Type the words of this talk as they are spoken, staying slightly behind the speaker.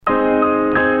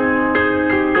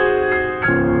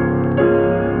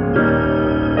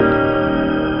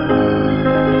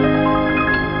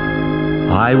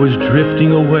I was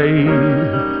drifting away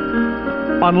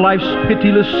on life's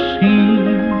pitiless sea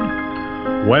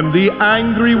when the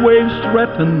angry waves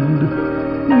threatened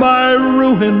my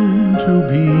ruin to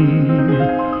be.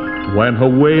 When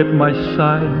away at my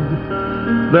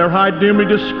side there I dimly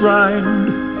descried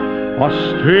a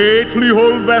stately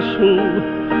old vessel,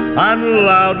 and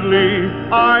loudly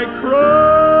I cried,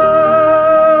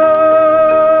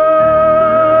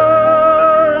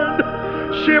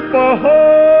 "Ship ahoy!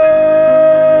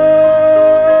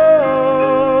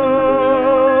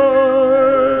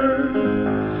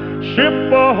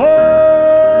 Ship ahoy!"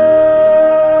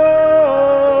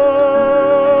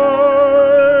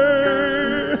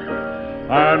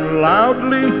 And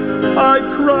loudly I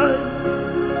cried,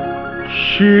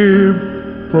 "Ship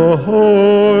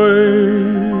ahoy!"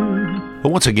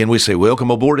 Well, once again, we say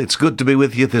welcome aboard. It's good to be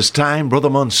with you at this time. Brother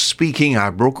Munn speaking.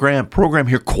 Our program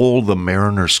here called The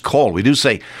Mariner's Call. We do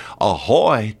say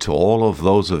ahoy to all of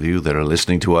those of you that are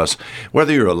listening to us.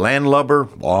 Whether you're a landlubber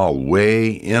or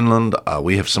way inland,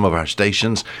 we have some of our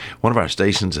stations. One of our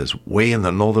stations is way in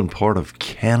the northern part of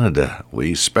Canada.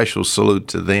 We special salute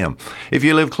to them. If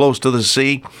you live close to the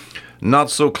sea,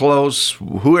 not so close,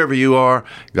 whoever you are,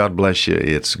 God bless you.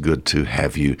 It's good to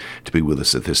have you to be with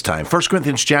us at this time. 1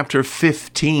 Corinthians chapter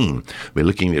 15. We're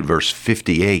looking at verse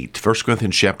 58. 1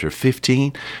 Corinthians chapter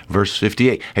 15, verse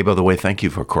 58. Hey, by the way, thank you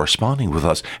for corresponding with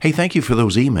us. Hey, thank you for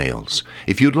those emails.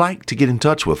 If you'd like to get in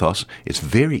touch with us, it's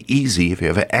very easy if you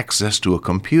have access to a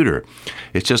computer.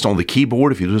 It's just on the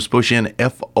keyboard. If you just push in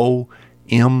FOMM.org,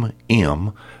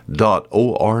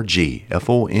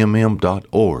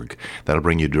 FOMM.org. That'll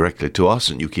bring you directly to us,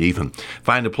 and you can even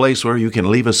find a place where you can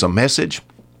leave us a message.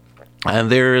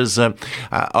 And there is an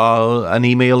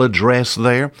email address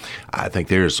there. I think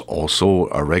there's also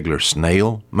a regular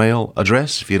snail mail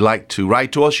address. If you'd like to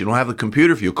write to us, you don't have the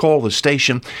computer, if you call the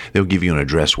station, they'll give you an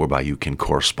address whereby you can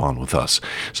correspond with us.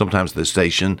 Sometimes the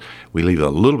station, we leave a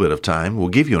little bit of time. We'll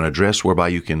give you an address whereby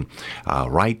you can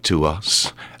write to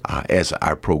us as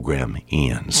our program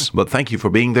ends. But thank you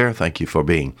for being there. Thank you for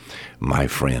being my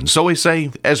friend. So we say,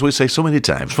 as we say so many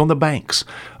times, from the banks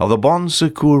of the Bon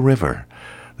Secours River,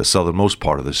 the southernmost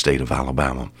part of the state of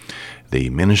Alabama,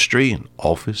 the ministry and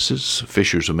offices,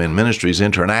 Fishers of Men Ministries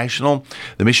International,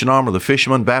 the mission arm of the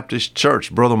Fisherman Baptist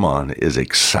Church, Brother Munn is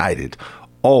excited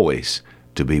always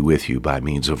to be with you by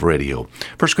means of radio.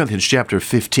 1 Corinthians chapter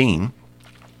 15,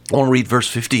 I'll read verse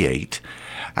 58.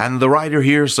 And the writer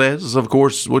here says, of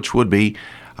course, which would be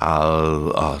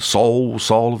Saul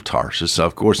of Tarsus,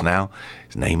 of course now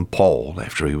his name Paul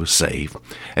after he was saved.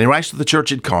 And he writes to the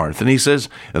church at Corinth, and he says,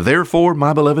 "Therefore,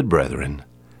 my beloved brethren,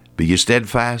 be ye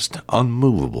steadfast,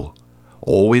 unmovable,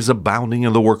 always abounding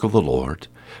in the work of the Lord,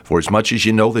 for as much as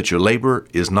ye know that your labor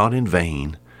is not in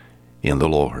vain in the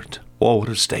Lord." Oh, what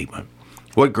a statement.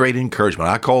 What great encouragement.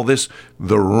 I call this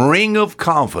the ring of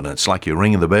confidence, like you're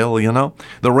ringing the bell, you know,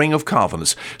 the ring of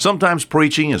confidence. Sometimes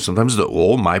preaching, and sometimes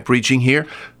my preaching here,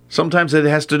 sometimes it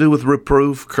has to do with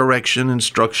reproof, correction,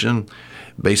 instruction,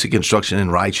 basic instruction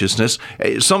in righteousness.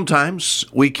 Sometimes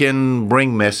we can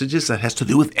bring messages that has to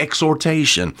do with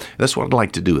exhortation. That's what I'd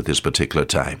like to do at this particular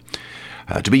time.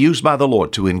 To be used by the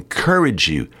Lord to encourage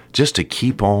you just to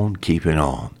keep on keeping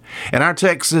on. And our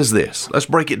text is this. Let's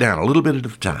break it down a little bit at a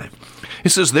time. It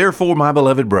says, "Therefore, my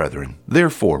beloved brethren."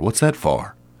 Therefore, what's that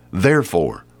for?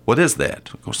 Therefore. What is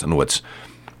that? Of course, I know it's,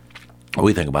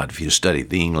 we think about it if you study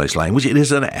the English language, it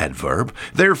is an adverb.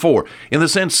 Therefore, in the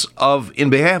sense of, in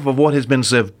behalf of what has been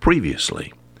said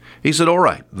previously. He said, all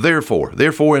right, therefore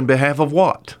in behalf of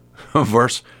what?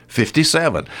 Verse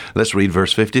 57. Let's read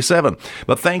verse 57.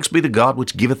 "But thanks be to God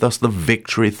which giveth us the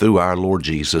victory through our Lord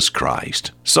Jesus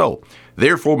Christ." So,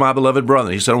 therefore, my beloved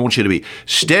brethren, he said, I want you to be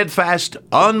steadfast,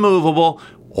 unmovable,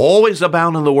 always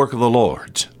abound in the work of the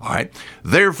Lord. All right.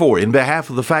 Therefore, in behalf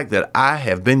of the fact that I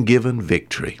have been given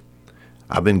victory,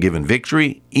 I've been given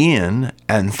victory in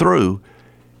and through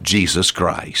Jesus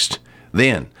Christ.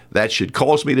 Then that should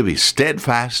cause me to be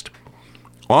steadfast,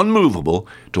 unmovable,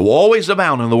 to always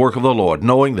abound in the work of the Lord,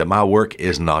 knowing that my work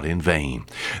is not in vain.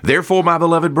 Therefore, my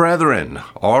beloved brethren,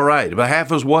 all right,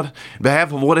 behalf of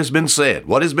what has been said.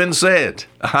 What has been said?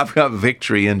 I've got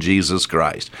victory in Jesus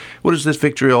Christ. What is this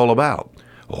victory all about?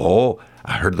 Oh,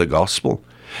 I heard the gospel.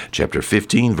 Chapter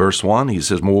 15, verse 1, he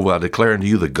says, "Moreover, I declare unto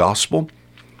you the gospel."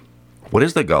 What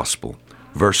is the gospel?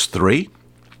 Verse 3,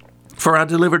 "For I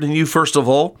delivered unto you first of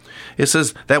all," it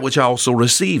says, "that which I also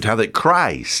received, how that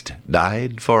Christ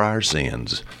died for our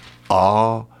sins."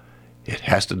 It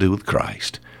has to do with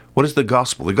Christ. What is the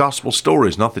gospel? The gospel story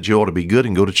is not that you ought to be good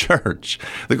and go to church.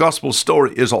 The gospel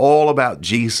story is all about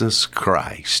Jesus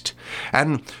Christ.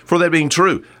 And for that being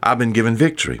true, I've been given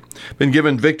victory. Been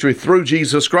given victory through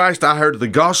Jesus Christ. I heard the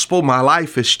gospel. My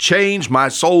life is changed. My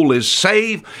soul is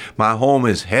saved. My home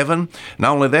is heaven.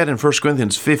 Not only that, in 1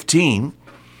 Corinthians 15,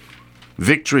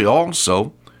 victory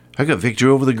also. I got victory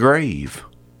over the grave.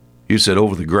 You said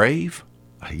over the grave?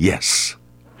 Yes.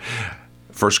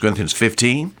 1 Corinthians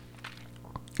 15.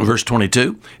 Verse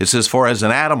 22, it says, For as in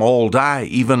Adam all die,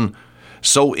 even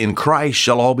so in Christ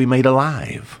shall all be made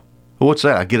alive. What's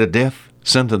that? I get a death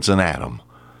sentence in Adam.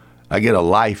 I get a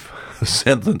life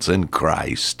sentence in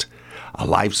Christ. A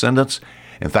life sentence?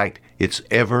 In fact, it's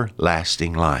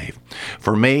everlasting life.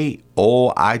 For me,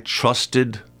 I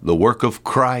trusted the work of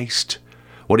Christ.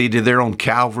 What he did there on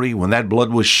Calvary when that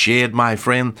blood was shed, my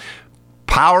friend,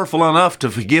 powerful enough to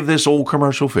forgive this old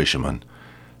commercial fisherman.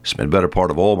 Spent the better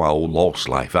part of all my old lost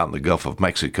life out in the Gulf of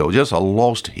Mexico, just a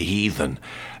lost heathen.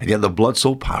 And yet the blood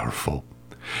so powerful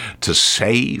to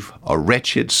save a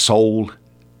wretched soul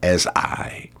as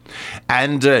I.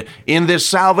 And in this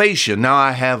salvation, now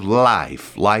I have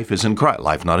life. Life is in Christ.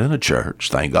 Life not in a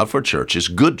church. Thank God for churches,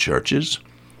 good churches.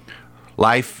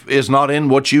 Life is not in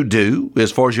what you do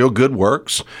as far as your good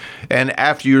works. And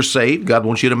after you're saved, God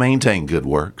wants you to maintain good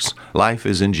works. Life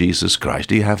is in Jesus Christ.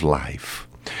 Do you have life?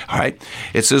 All right.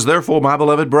 It says, Therefore, my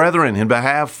beloved brethren, in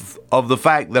behalf of the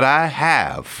fact that I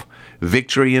have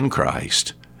victory in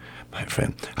Christ, my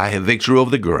friend, I have victory over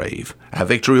the grave. I have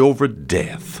victory over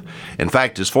death. In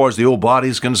fact, as far as the old body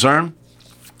is concerned,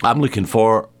 I'm looking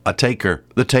for a taker,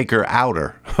 the taker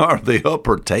outer, or the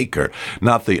upper taker,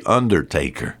 not the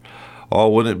undertaker. Oh,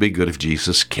 wouldn't it be good if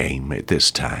Jesus came at this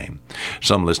time?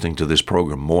 Some listening to this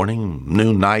program morning,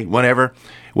 noon, night, whenever.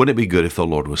 Wouldn't it be good if the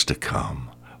Lord was to come?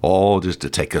 Oh, just to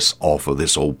take us off of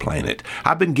this old planet.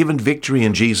 I've been given victory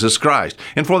in Jesus Christ.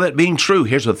 And for that being true,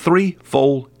 here's a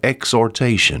threefold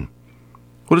exhortation.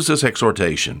 What is this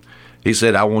exhortation? He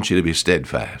said, I want you to be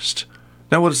steadfast.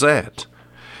 Now, what is that?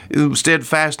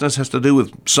 Steadfastness has to do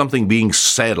with something being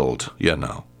settled, you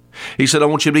know. He said, I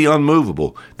want you to be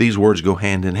unmovable. These words go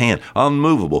hand in hand.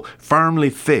 Unmovable,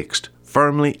 firmly fixed,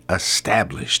 firmly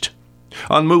established.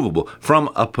 Unmovable,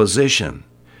 from a position.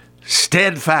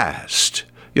 Steadfast.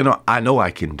 You know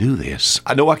I can do this.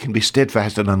 I know I can be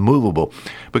steadfast and unmovable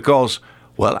because,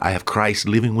 well, I have Christ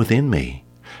living within me.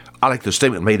 I like the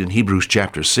statement made in Hebrews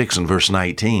chapter 6 and verse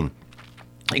 19.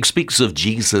 It speaks of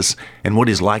Jesus and what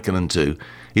he's likened unto.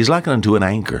 He's likened unto an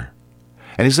anchor.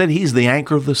 And he said he's the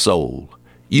anchor of the soul.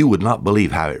 You would not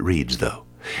believe how it reads, though.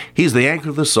 He's the anchor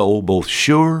of the soul, both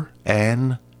sure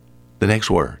and, the next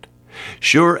word,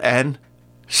 sure and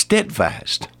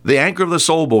steadfast. The anchor of the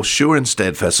soul, both sure and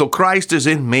steadfast. So Christ is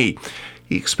in me.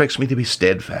 He expects me to be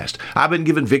steadfast. I've been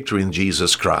given victory in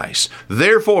Jesus Christ.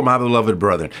 Therefore, my beloved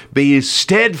brethren, be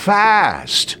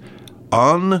steadfast,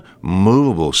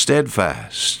 unmovable,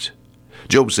 steadfast.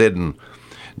 Job said in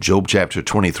Job chapter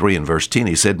 23 and verse 10,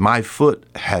 he said, My foot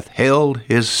hath held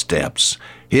his steps.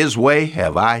 His way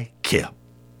have I kept.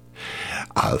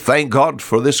 I thank God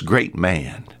for this great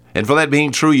man. And for that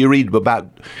being true, you read about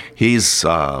his,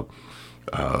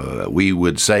 we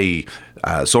would say,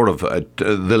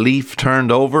 the leaf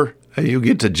turned over. You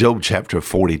get to Job chapter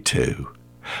 42.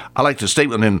 I like the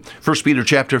statement in 1 Peter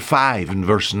chapter 5 and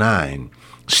verse 9.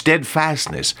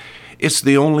 Steadfastness. It's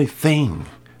the only thing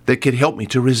that can help me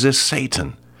to resist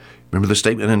Satan. Remember the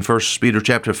statement in 1 Peter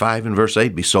chapter 5 and verse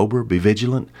 8, Be sober, be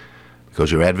vigilant,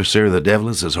 because your adversary the devil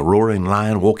is as a roaring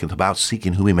lion, walketh about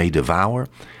seeking whom he may devour.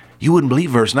 You wouldn't believe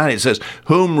verse 9. It says,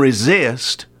 Whom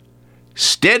resist,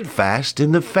 steadfast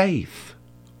in the faith.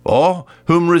 Oh,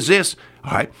 whom resist.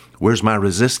 All right, where's my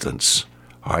resistance?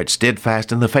 All right,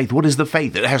 steadfast in the faith. What is the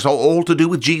faith? It has all to do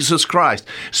with Jesus Christ.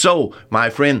 So, my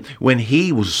friend, when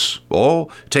he was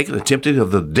taken and tempted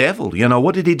of the devil,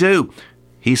 what did he do?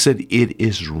 He said, It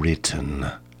is written.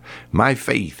 My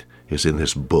faith is in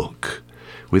this book.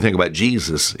 We think about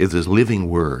Jesus as his living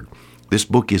word. This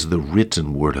book is the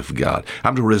written word of God.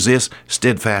 I'm to resist,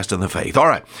 steadfast in the faith. All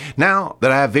right, now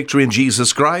that I have victory in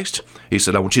Jesus Christ, he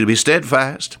said, I want you to be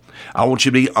steadfast. I want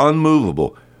you to be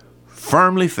unmovable,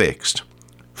 firmly fixed,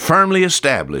 firmly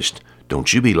established.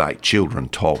 Don't you be like children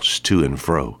tossed to and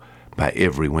fro by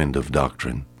every wind of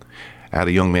doctrine. I had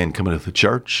a young man coming to the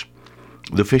church,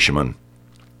 the fisherman,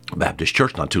 Baptist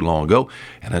church not too long ago.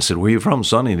 And I said, where are you from,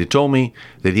 son? And he told me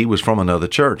that he was from another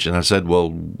church. And I said, well,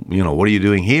 what are you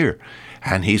doing here?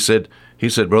 And he said,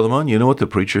 Brother Munn, you know what the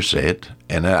preacher said?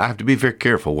 And I have to be very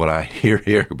careful what I hear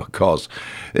here because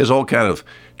there's all kind of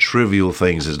trivial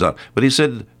things is done. But he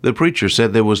said, the preacher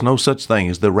said there was no such thing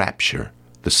as the rapture,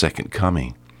 the second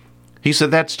coming. He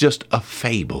said, that's just a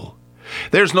fable.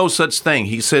 There's no such thing.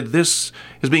 He said, this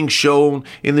is being shown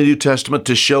in the New Testament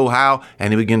to show how,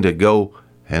 and he began to go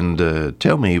and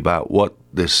tell me about what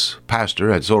this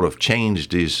pastor had sort of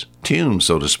changed his tune,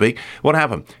 so to speak. What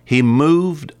happened? He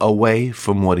moved away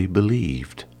from what he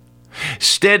believed.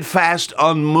 Steadfast,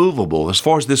 unmovable. As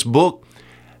far as this book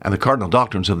and the cardinal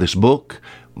doctrines of this book,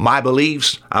 my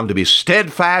beliefs, I'm to be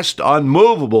steadfast,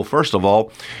 unmovable, first of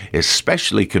all,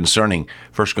 especially concerning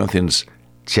 1 Corinthians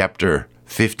chapter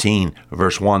 15,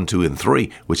 verse 1, 2, and 3,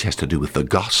 which has to do with the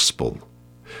gospel.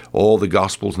 All the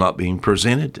gospel's not being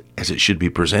presented as it should be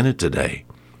presented today.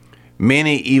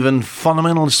 Many, even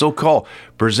fundamentalists so-called,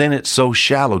 present it so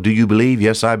shallow. Do you believe?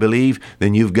 Yes, I believe.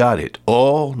 Then you've got it.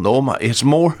 Oh, no, it's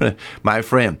more, my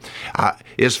friend.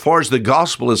 As far as the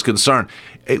gospel is concerned,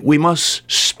 we must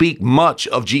speak much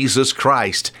of Jesus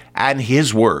Christ and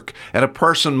his work. And a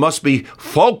person must be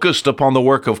focused upon the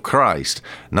work of Christ,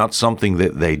 not something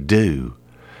that they do.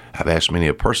 I've asked many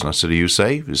a person, I said, are you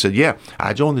saved? He said, yeah,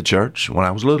 I joined the church when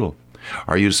I was little.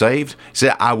 Are you saved? He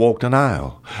said, I walked an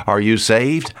aisle. Are you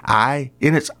saved?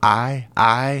 It's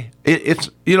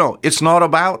not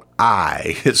about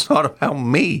I. It's not about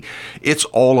me. It's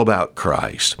all about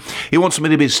Christ. He wants me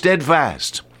to be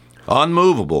steadfast,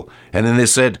 unmovable. And then they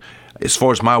said, as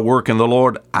far as my work in the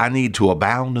Lord, I need to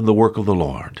abound in the work of the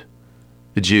Lord.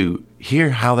 Did you hear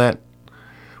how that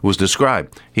was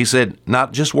described? He said,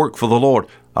 not just work for the Lord,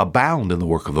 abound in the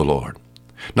work of the Lord.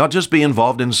 Not just be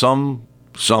involved in some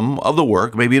of the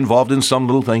work, maybe involved in some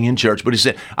little thing in church, but he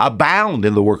said, abound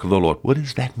in the work of the Lord. What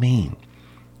does that mean?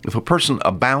 If a person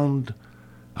abounded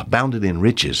in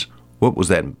riches, what was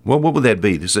that? What would that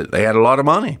be? They said they had a lot of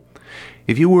money.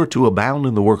 If you were to abound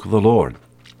in the work of the Lord,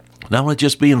 not only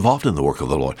just be involved in the work of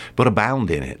the Lord, but abound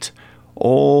in it.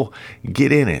 Oh,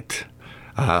 get in it.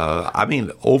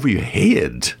 Over your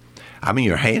head.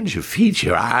 Your hands, your feet,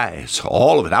 your eyes,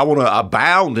 all of it. I want to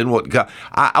abound in what God,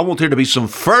 I want there to be some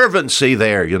fervency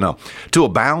there, to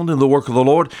abound in the work of the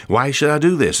Lord. Why should I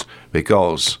do this?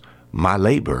 Because my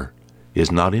labor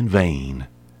is not in vain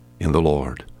in the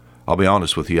Lord. I'll be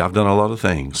honest with you. I've done a lot of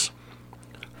things.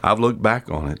 I've looked back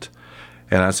on it,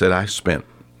 and I said, I spent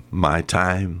my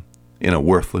time in a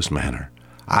worthless manner.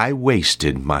 I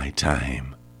wasted my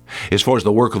time. As far as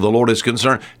the work of the Lord is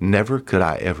concerned, never could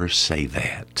I ever say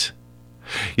that.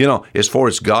 As far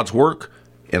as God's work,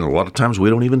 and a lot of times we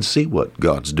don't even see what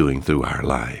God's doing through our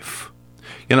life.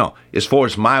 As far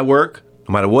as my work,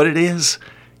 no matter what it is,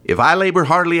 if I labor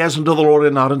heartily as unto the Lord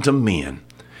and not unto men,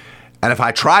 and if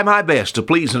I try my best to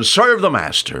please and serve the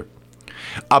Master,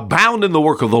 abound in the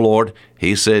work of the Lord,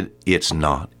 he said, it's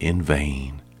not in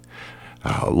vain.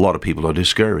 A lot of people are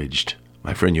discouraged.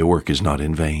 My friend, your work is not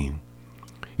in vain.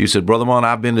 You said, Brother Mon,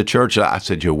 I've been to church. I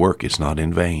said, your work is not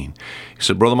in vain. You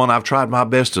said, Brother Mon, I've tried my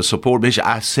best to support Bishop.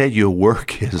 I said, your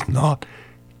work is not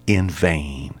in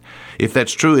vain. If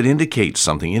that's true, it indicates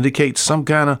something. It indicates some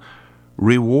kind of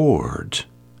reward.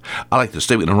 I like the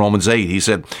statement in Romans 8. He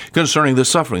said, concerning the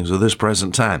sufferings of this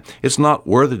present time, it's not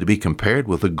worthy to be compared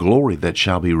with the glory that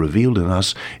shall be revealed in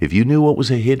us. If you knew what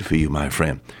was ahead for you, my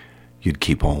friend, you'd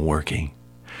keep on working.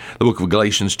 The book of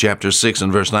Galatians chapter 6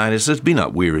 and verse 9, it says, be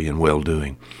not weary in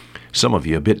well-doing. Some of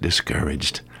you are a bit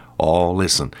discouraged. Oh,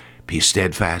 listen, be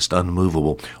steadfast,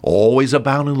 unmovable, always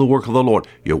abound in the work of the Lord.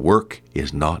 Your work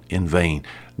is not in vain.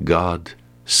 God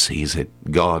sees it.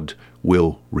 God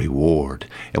will reward.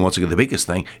 And once again, the biggest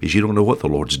thing is you don't know what the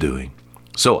Lord's doing.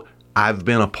 So I've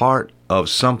been a part of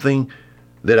something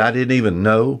that I didn't even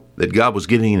know that God was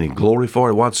getting any glory for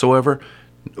it whatsoever.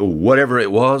 Whatever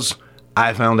it was,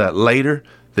 I found out later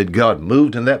that God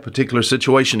moved in that particular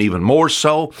situation even more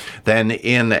so than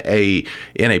in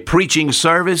a preaching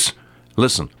service.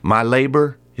 Listen, my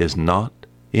labor is not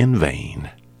in vain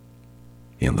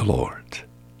in the Lord.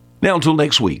 Now until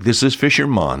next week, this is Fisher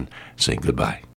Mon saying goodbye.